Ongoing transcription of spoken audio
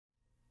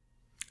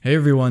Hey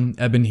everyone,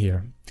 Eben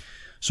here.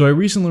 So I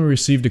recently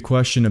received a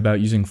question about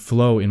using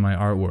flow in my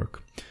artwork.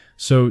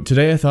 So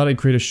today I thought I'd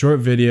create a short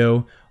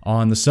video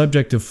on the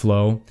subject of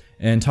flow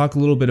and talk a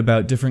little bit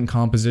about different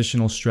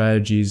compositional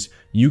strategies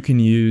you can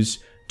use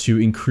to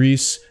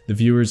increase the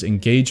viewer's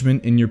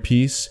engagement in your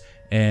piece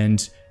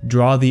and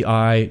draw the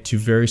eye to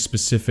very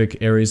specific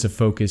areas of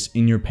focus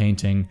in your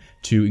painting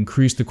to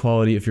increase the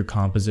quality of your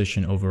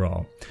composition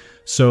overall.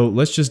 So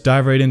let's just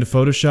dive right into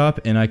Photoshop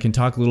and I can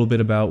talk a little bit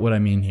about what I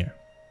mean here.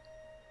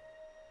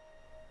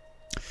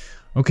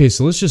 Okay,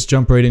 so let's just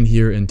jump right in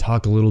here and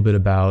talk a little bit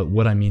about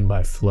what I mean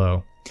by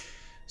flow.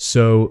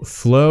 So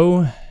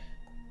flow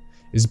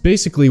is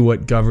basically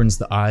what governs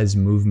the eye's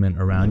movement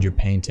around your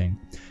painting.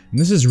 And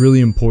this is really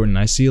important.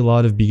 I see a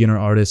lot of beginner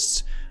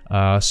artists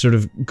sort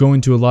of go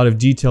into a lot of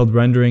detailed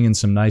rendering and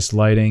some nice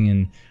lighting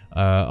and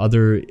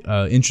other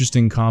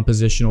interesting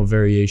compositional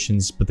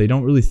variations, but they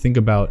don't really think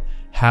about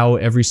how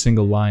every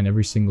single line,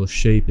 every single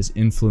shape is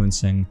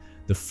influencing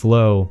the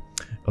flow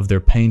of their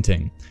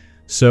painting.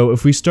 So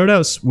if we start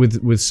out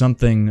with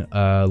something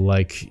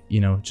like, you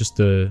know, just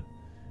the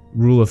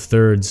rule of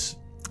thirds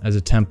as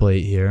a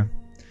template here,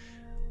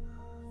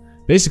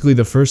 basically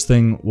the first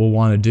thing we'll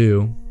want to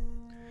do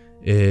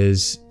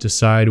is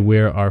decide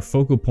where our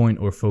focal point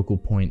or focal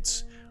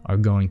points are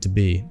going to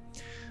be.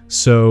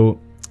 So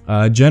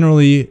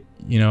generally,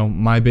 you know,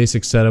 my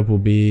basic setup will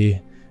be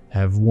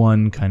have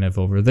one kind of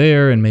over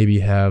there and maybe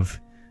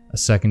have a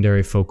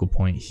secondary focal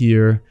point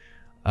here.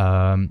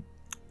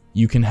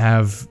 You can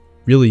have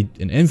really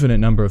an infinite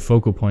number of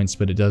focal points,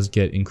 but it does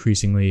get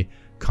increasingly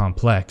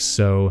complex.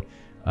 So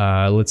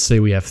let's say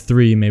we have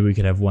three, maybe we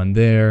could have one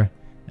there,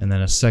 and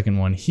then a second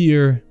one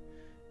here,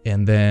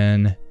 and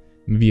then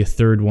maybe a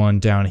third one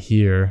down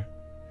here.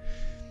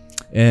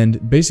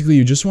 And basically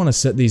you just want to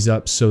set these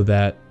up so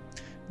that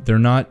they're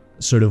not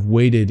sort of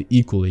weighted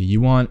equally.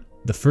 You want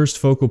the first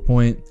focal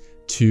point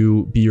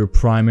to be your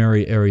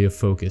primary area of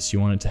focus. You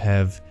want it to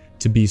have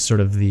to be sort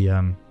of the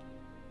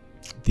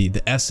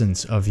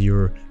essence of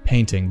your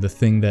painting, the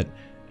thing that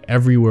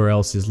everywhere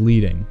else is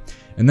leading.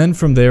 And then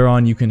from there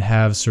on you can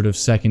have sort of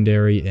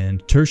secondary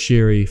and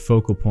tertiary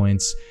focal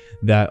points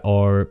that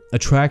are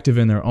attractive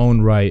in their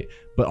own right,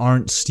 but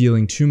aren't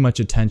stealing too much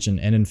attention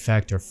and in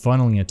fact are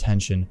funneling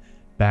attention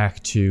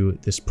back to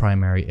this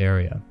primary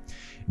area.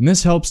 And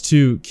this helps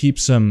to keep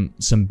some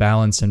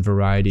balance and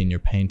variety in your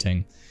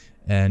painting,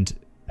 and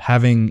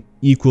having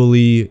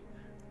equally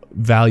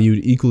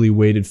valued, equally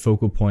weighted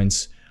focal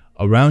points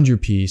around your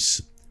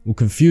piece will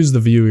confuse the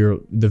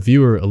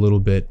viewer a little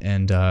bit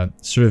and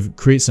sort of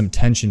create some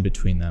tension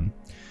between them.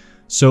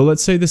 So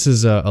let's say this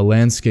is a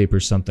landscape or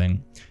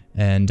something,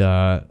 and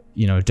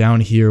you know,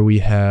 down here we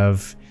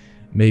have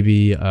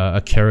maybe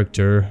a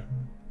character,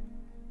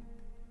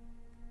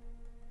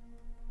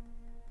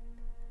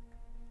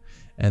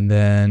 and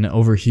then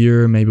over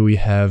here maybe we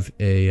have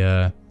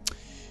an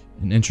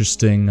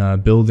interesting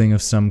building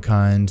of some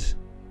kind,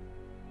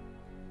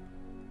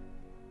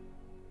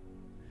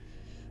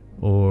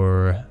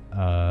 or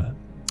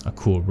a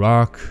cool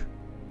rock,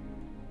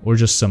 or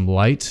just some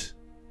light.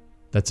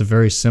 That's a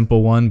very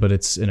simple one, but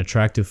it's an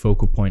attractive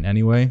focal point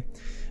anyway.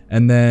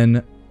 And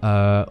then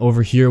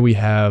over here we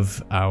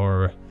have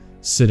our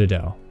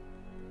citadel,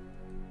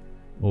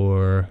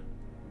 or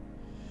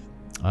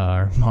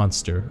our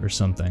monster or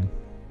something.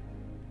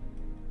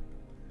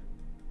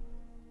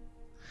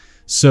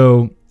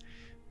 So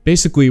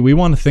basically we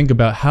want to think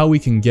about how we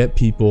can get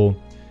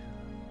people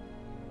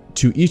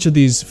to each of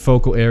these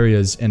focal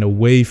areas and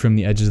away from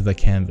the edges of the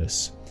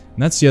canvas.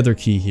 And that's the other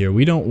key here.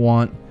 We don't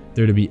want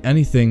there to be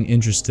anything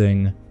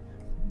interesting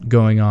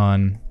going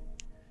on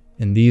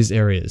in these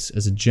areas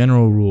as a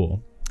general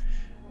rule.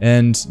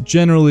 And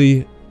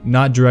generally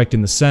not direct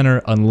in the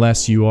center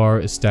unless you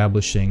are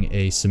establishing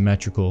a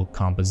symmetrical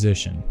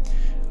composition,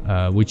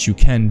 which you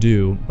can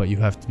do, but you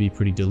have to be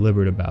pretty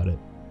deliberate about it.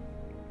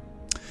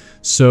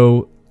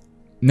 So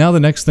now the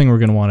next thing we're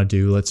going to want to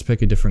do, let's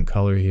pick a different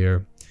color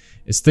here,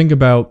 is think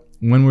about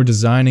when we're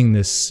designing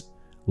this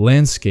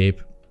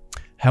landscape,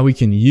 how we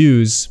can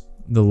use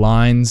the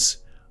lines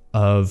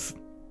of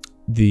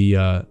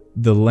the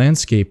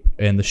landscape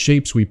and the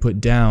shapes we put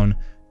down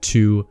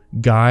to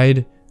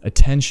guide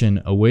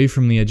attention away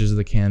from the edges of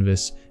the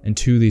canvas and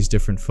to these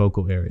different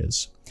focal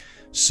areas.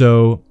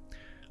 So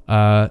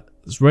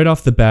right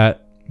off the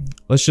bat,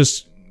 let's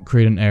just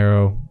create an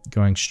arrow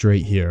going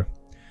straight here,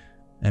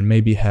 and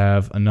maybe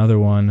have another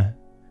one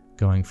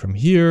going from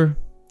here,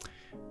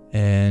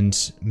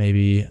 and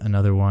maybe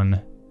another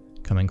one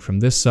coming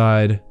from this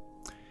side.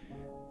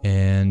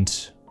 And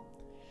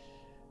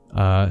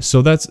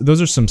so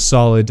those are some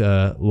solid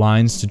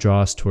lines to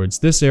draw us towards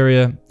this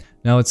area.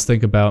 Now let's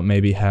think about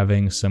maybe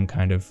having some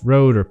kind of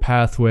road or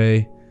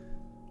pathway,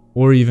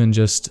 or even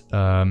just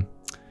a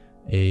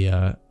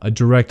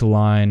direct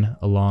line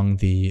along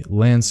the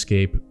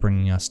landscape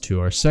bringing us to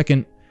our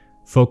second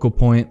focal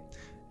point,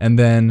 and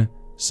then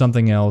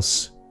something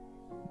else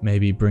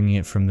maybe bringing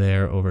it from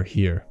there over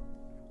here.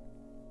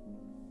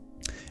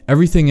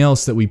 Everything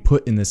else that we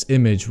put in this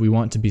image, we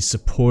want to be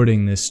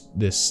supporting this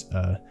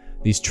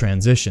these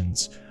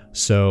transitions.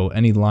 So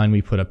any line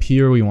we put up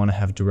here, we want to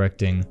have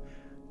directing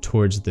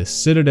towards this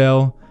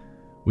citadel.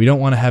 We don't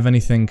want to have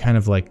anything kind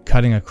of like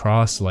cutting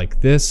across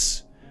like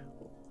this,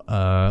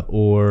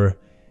 or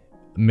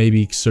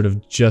maybe sort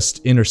of just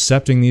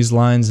intercepting these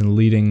lines and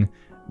leading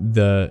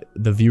the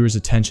viewer's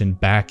attention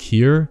back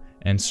here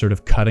and sort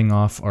of cutting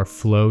off our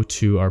flow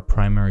to our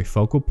primary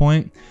focal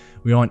point.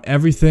 We want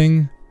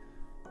everything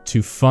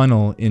to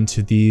funnel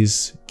into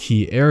these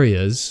key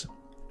areas.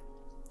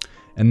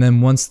 And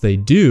then once they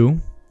do,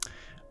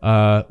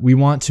 we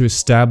want to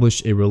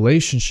establish a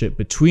relationship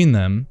between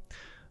them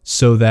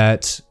so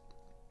that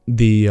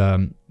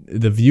the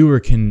viewer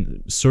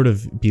can sort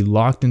of be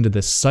locked into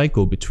this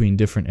cycle between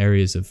different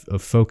areas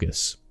of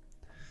focus.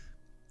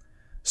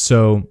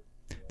 So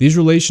these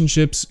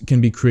relationships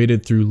can be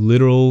created through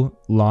literal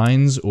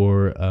lines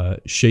or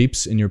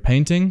shapes in your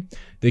painting.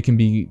 They can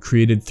be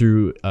created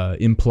through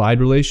implied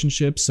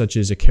relationships, such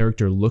as a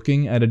character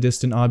looking at a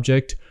distant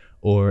object,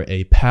 or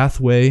a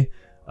pathway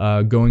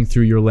going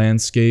through your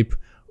landscape,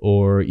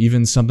 or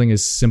even something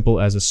as simple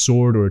as a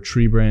sword or a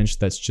tree branch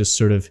that's just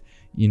sort of,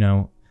 you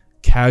know,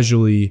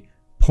 casually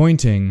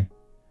pointing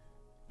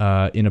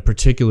in a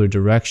particular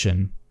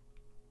direction.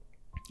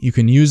 You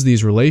can use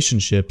these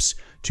relationships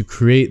to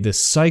create this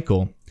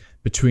cycle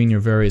between your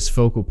various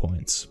focal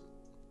points.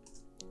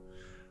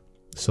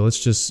 So let's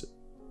just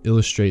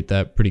illustrate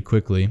that pretty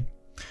quickly.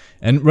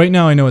 And right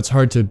now I know it's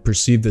hard to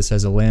perceive this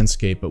as a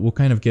landscape, but we'll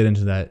kind of get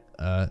into that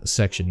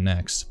section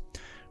next.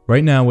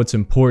 Right now what's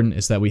important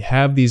is that we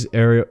have these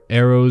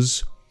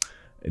arrows,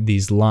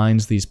 these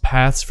lines, these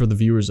paths for the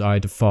viewer's eye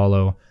to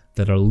follow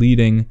that are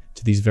leading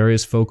to these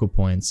various focal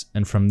points.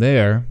 And from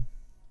there,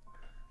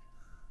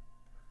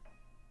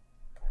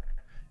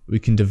 we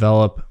can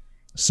develop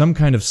some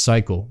kind of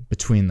cycle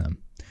between them.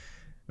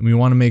 And we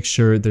want to make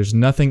sure there's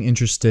nothing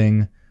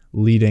interesting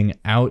leading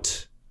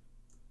out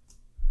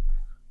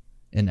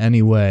in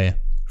any way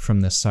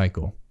from this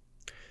cycle.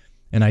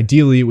 And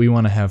ideally, we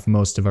want to have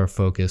most of our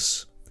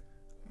focus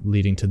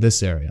leading to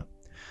this area.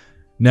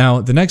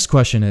 Now, the next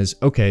question is,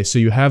 okay, so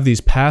you have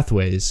these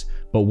pathways,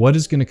 but what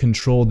is going to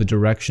control the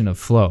direction of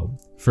flow?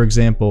 For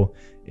example,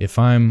 if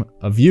I'm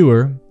a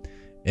viewer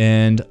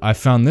and I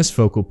found this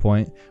focal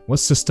point,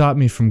 what's to stop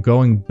me from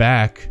going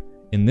back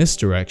in this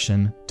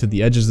direction to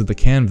the edges of the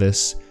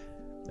canvas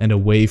and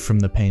away from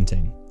the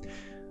painting?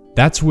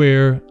 That's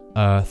where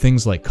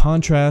things like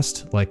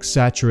contrast, like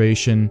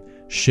saturation,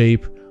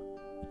 shape,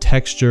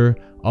 texture,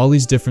 all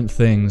these different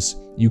things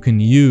you can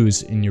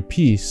use in your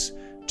piece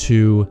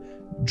to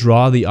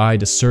draw the eye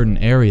to certain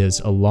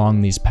areas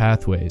along these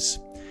pathways.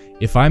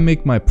 If I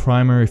make my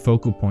primary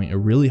focal point a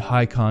really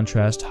high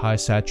contrast, high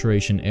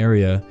saturation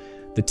area,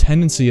 the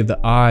tendency of the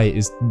eye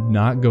is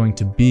not going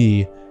to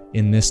be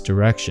in this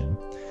direction.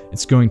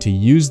 It's going to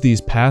use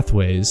these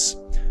pathways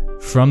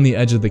from the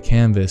edge of the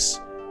canvas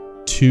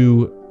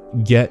to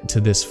get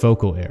to this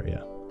focal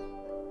area.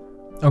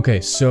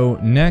 Okay, so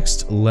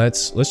next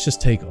let's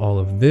just take all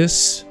of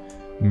this,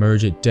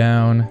 merge it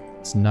down,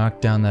 let's knock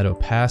down that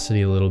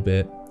opacity a little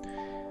bit,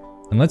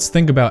 and let's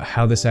think about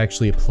how this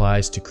actually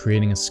applies to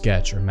creating a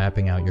sketch or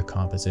mapping out your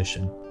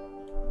composition.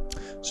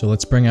 So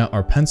let's bring out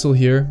our pencil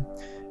here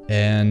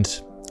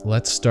and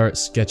let's start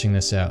sketching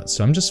this out.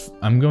 So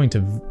I'm going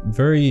to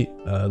very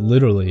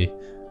literally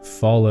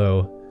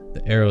follow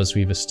the arrows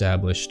we've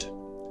established.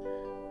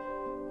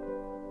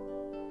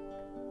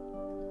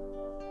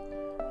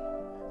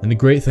 And the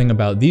great thing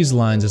about these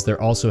lines is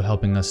they're also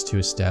helping us to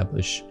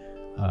establish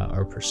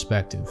our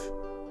perspective.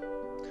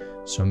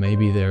 So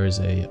maybe there is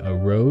a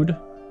road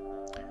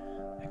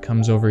that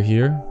comes over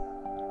here,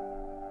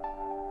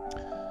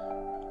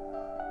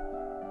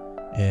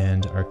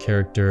 and our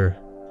character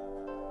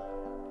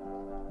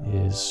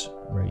is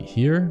right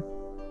here,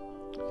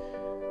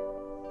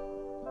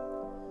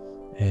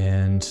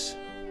 and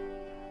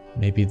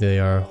maybe they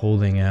are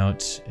holding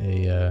out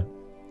a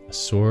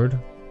sword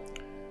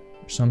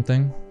or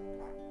something,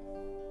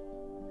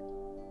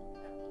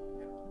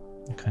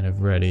 kind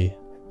of ready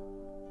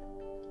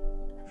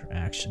for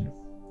action.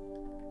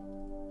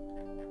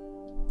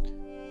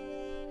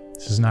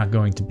 This is not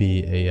going to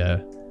be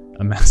a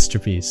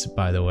masterpiece,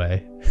 by the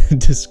way.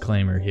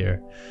 Disclaimer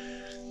here.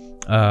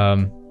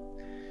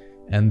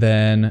 And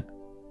then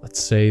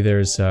let's say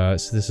there's so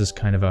this is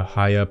kind of a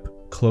high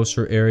up,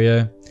 closer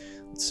area.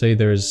 Let's say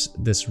there's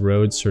this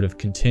road sort of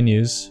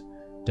continues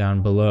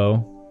down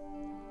below.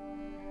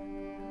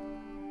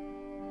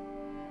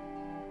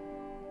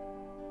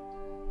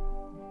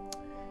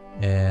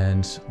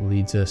 And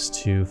leads us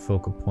to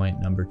focal point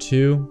number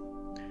 2.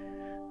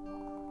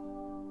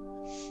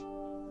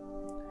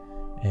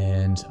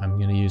 And I'm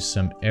going to use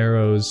some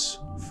arrows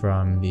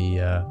from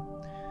the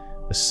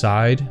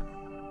side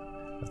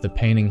of the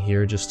painting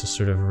here just to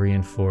sort of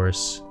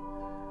reinforce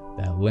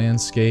that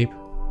landscape.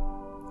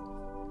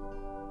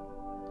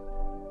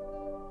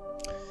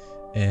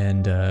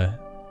 And can't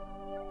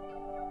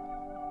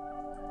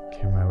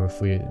remember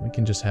if we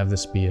can just have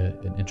this be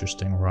an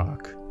interesting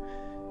rock.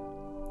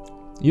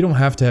 You don't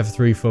have to have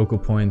 3 focal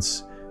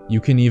points.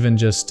 You can even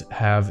just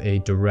have a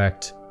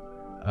direct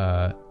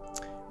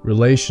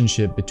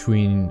relationship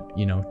between,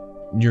 you know,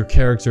 your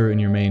character and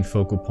your main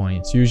focal point.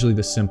 It's usually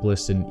the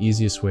simplest and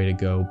easiest way to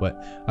go,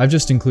 but I've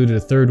just included a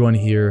third one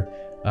here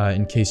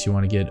in case you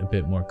want to get a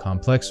bit more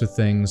complex with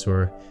things,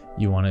 or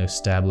you want to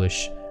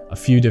establish a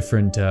few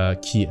different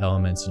key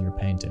elements in your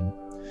painting.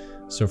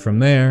 So from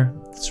there,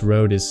 this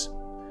road is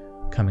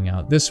coming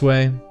out this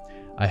way.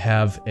 I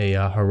have a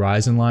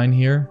horizon line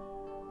here.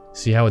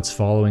 See how it's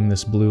following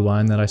this blue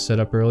line that I set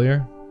up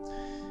earlier?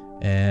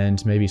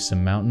 And maybe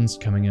some mountains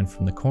coming in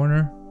from the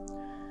corner.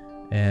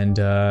 And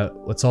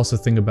let's also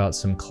think about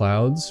some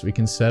clouds we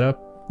can set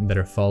up that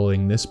are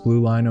following this blue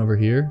line over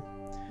here.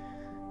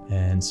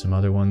 And some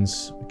other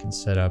ones we can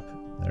set up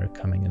that are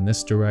coming in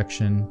this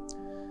direction.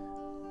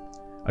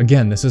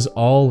 Again, this is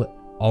all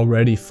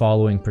already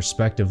following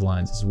perspective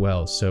lines as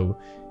well. So,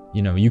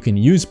 you know, you can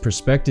use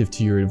perspective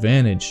to your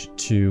advantage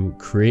to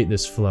create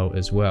this flow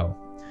as well.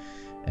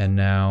 And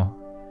now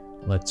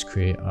let's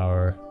create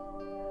our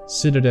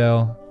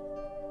citadel,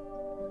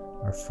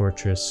 our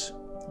fortress,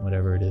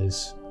 whatever it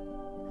is.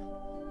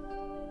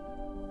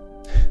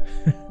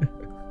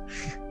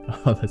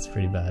 Oh, that's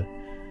pretty bad.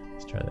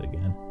 Let's try that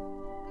again.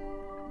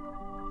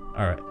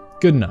 All right,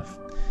 good enough.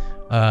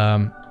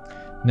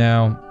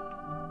 Now,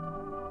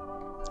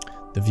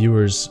 the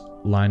viewer's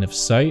line of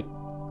sight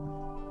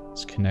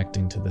is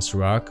connecting to this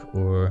rock,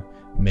 or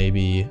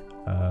maybe,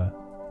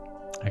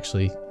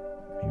 actually,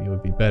 maybe it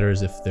would be better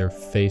is if they're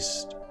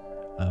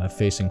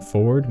facing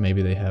forward.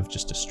 Maybe they have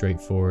just a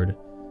straightforward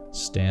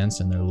stance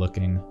and they're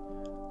looking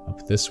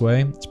up this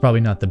way. It's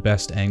probably not the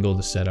best angle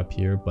to set up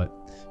here, but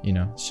you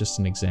know, it's just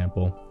an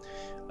example.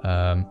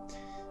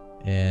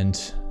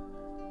 And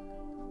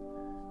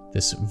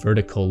this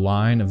vertical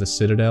line of the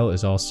citadel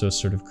is also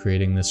sort of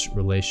creating this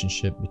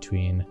relationship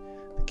between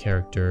the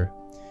character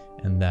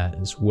and that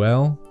as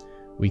well.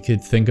 We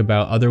could think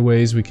about other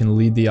ways we can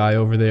lead the eye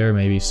over there,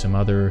 maybe some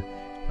other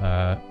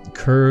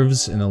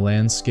curves in the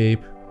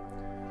landscape,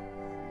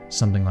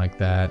 something like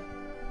that.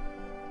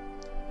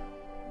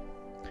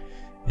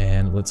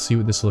 And let's see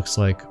what this looks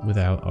like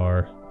without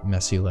our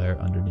messy layer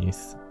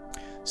underneath.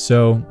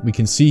 So we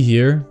can see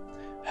here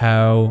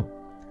how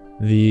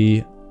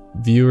the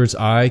viewer's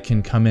eye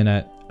can come in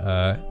at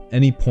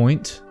any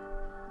point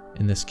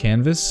in this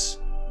canvas,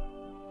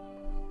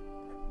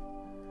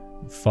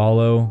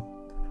 follow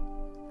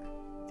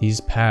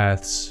these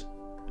paths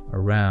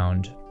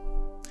around,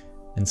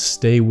 and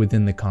stay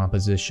within the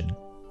composition.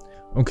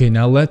 Okay,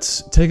 now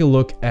let's take a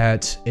look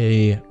at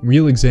a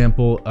real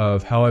example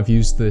of how I've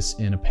used this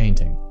in a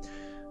painting.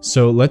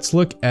 So let's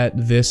look at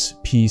this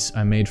piece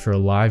I made for a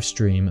live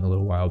stream a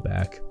little while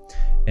back.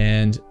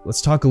 And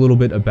let's talk a little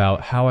bit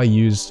about how I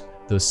used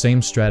those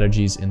same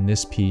strategies in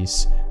this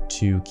piece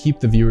to keep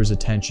the viewer's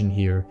attention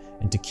here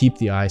and to keep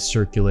the eye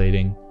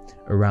circulating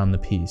around the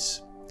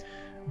piece.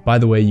 By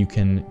the way, you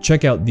can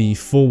check out the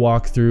full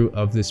walkthrough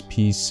of this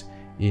piece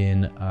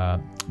in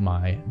the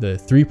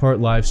 3-part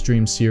live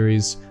stream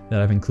series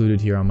that I've included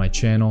here on my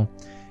channel.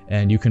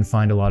 And you can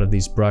find a lot of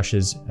these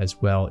brushes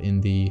as well in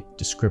the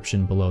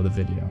description below the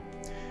video.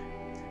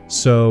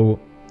 So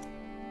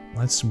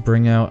let's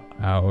bring out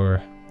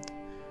our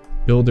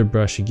builder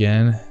brush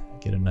again,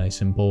 get it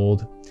nice and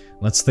bold.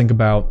 Let's think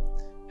about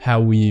how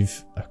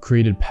we've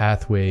created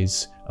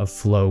pathways of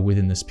flow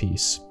within this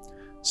piece.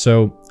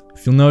 So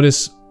if you'll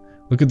notice,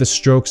 look at the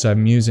strokes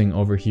I'm using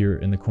over here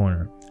in the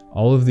corner.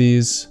 All of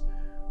these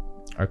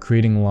are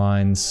creating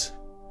lines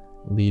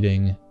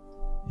leading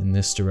in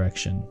this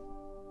direction.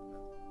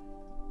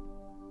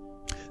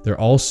 They're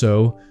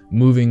also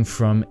moving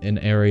from an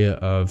area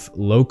of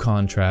low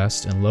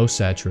contrast and low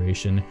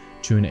saturation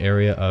to an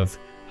area of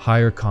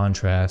higher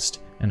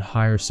contrast and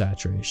higher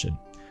saturation.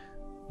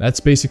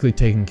 That's basically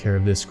taking care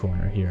of this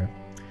corner here.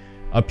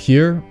 Up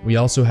here, we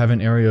also have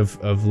an area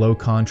of low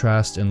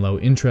contrast and low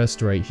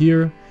interest right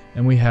here,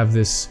 and we have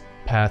this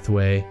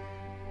pathway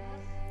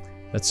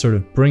that's sort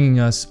of bringing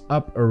us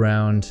up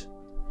around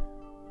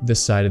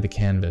this side of the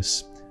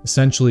canvas.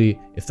 Essentially,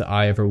 if the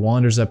eye ever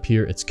wanders up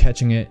here, it's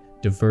catching it,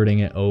 diverting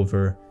it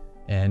over,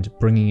 and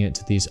bringing it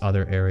to these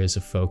other areas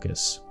of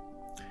focus.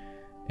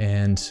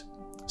 And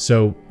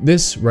so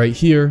this right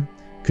here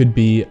could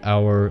be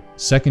our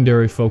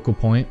secondary focal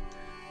point.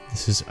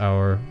 This is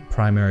our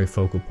primary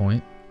focal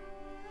point.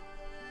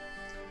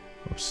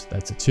 Oops,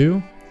 that's a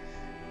 2.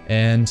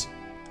 And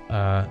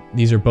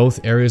these are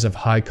both areas of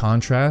high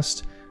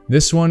contrast.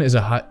 This one is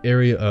a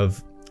area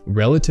of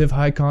relative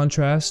high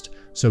contrast.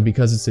 So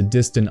because it's a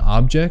distant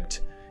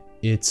object,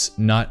 it's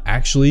not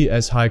actually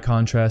as high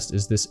contrast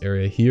as this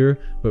area here,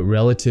 but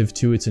relative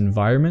to its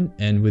environment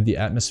and with the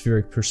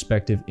atmospheric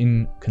perspective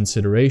in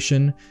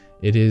consideration,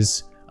 it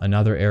is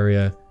another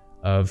area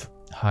of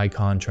high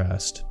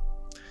contrast.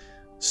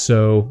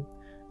 So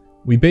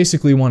we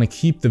basically want to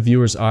keep the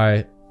viewer's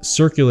eye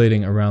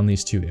circulating around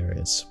these two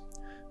areas.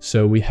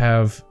 So we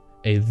have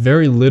a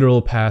very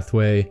literal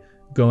pathway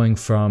going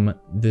from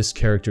this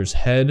character's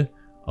head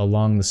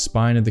along the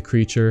spine of the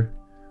creature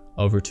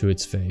over to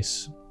its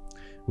face.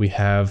 We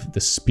have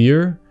the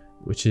spear,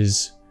 which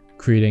is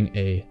creating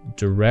a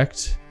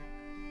direct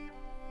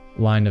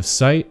line of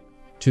sight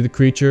to the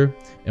creature,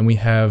 and we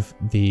have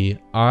the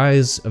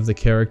eyes of the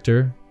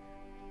character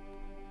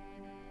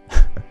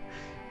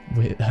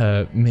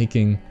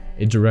making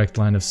a direct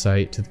line of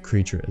sight to the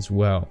creature as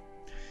well.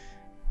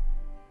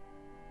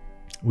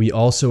 We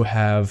also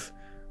have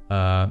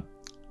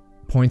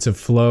points of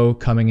flow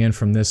coming in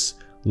from this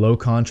low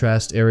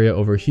contrast area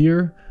over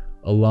here,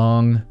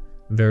 along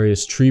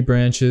various tree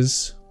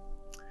branches,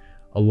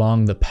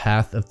 along the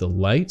path of the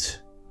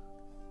light,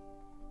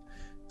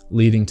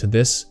 leading to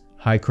this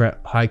high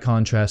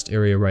contrast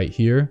area right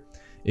here.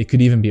 It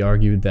could even be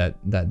argued that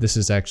this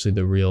is actually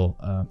the real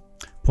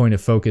point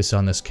of focus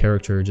on this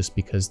character, just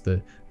because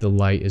the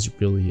light is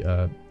really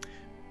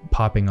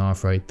popping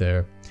off right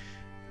there.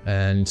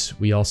 And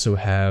we also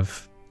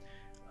have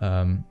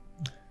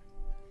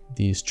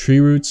these tree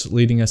roots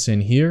leading us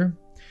in here.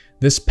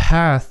 This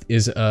path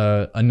is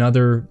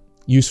another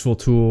useful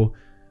tool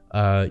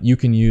you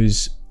can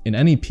use in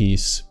any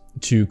piece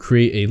to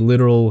create a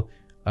literal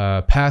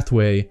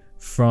pathway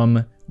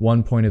from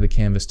one point of the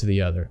canvas to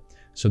the other.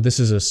 So this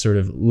is a sort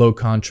of low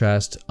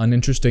contrast,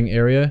 uninteresting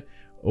area,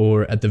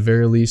 or at the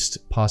very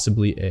least,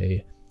 possibly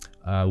a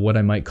what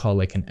I might call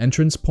like an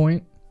entrance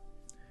point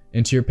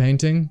into your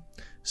painting.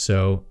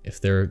 So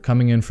if they're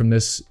coming in from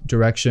this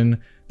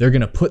direction, they're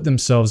going to put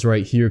themselves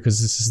right here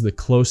because this is the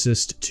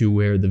closest to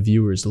where the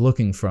viewer is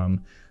looking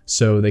from.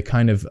 So they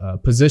kind of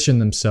position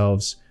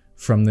themselves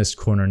from this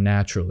corner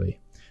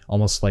naturally,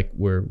 almost like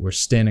we're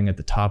standing at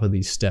the top of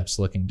these steps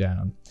looking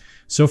down.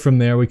 So from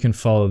there we can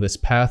follow this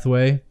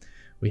pathway.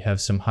 We have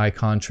some high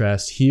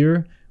contrast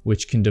here,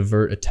 which can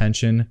divert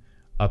attention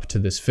up to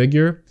this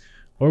figure,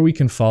 or we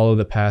can follow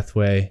the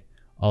pathway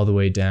all the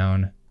way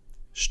down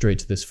straight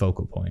to this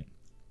focal point.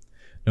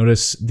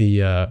 Notice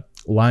the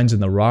lines in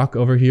the rock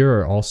over here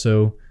are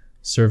also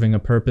serving a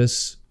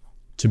purpose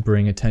to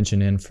bring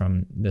attention in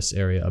from this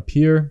area up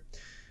here.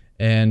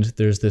 And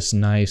there's this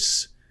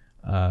nice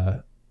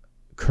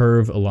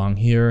curve along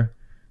here,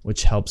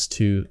 which helps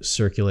to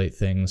circulate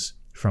things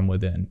from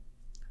within.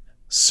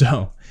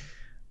 So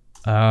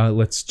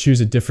let's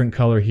choose a different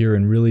color here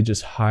and really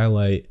just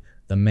highlight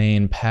the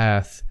main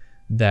path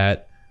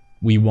that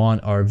we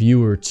want our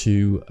viewer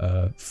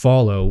to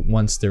follow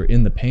once they're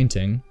in the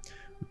painting.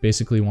 We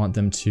basically want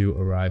them to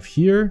arrive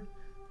here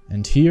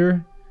and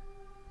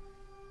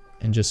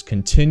just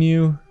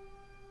continue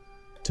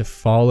to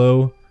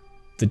follow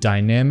the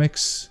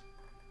dynamics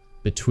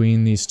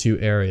between these two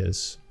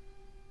areas.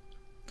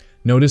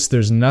 Notice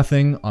there's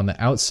nothing on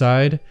the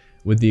outside,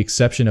 with the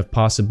exception of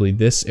possibly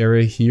this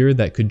area here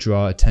that could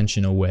draw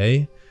attention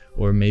away,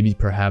 or maybe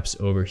perhaps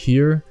over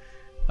here.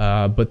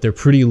 But they're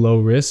pretty low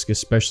risk,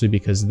 especially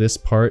because this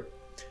part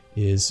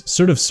is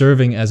sort of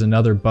serving as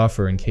another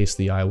buffer in case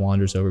the eye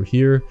wanders over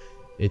here.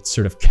 It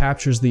sort of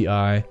captures the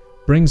eye,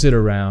 brings it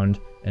around,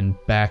 and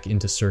back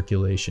into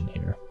circulation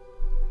here.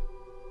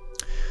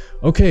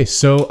 Okay,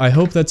 so I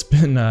hope that's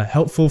been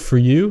helpful for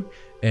you,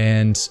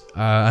 and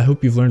I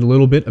hope you've learned a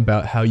little bit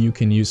about how you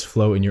can use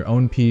flow in your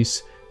own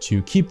piece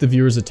to keep the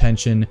viewer's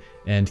attention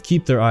and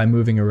keep their eye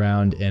moving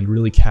around and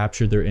really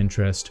capture their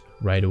interest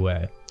right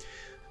away.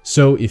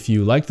 So if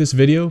you like this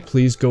video,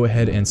 please go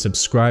ahead and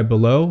subscribe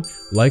below,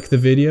 like the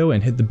video,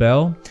 and hit the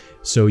bell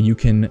so you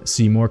can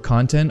see more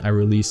content I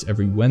release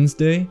every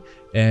Wednesday.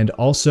 And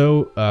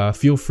also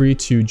feel free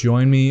to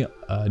join me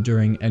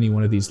during any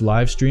one of these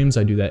live streams.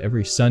 I do that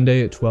every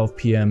Sunday at 12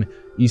 p.m.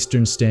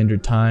 Eastern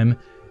Standard Time.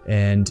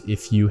 And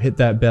if you hit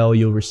that bell,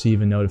 you'll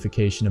receive a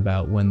notification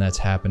about when that's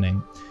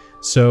happening.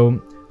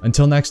 So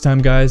until next time,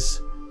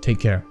 guys, take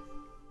care.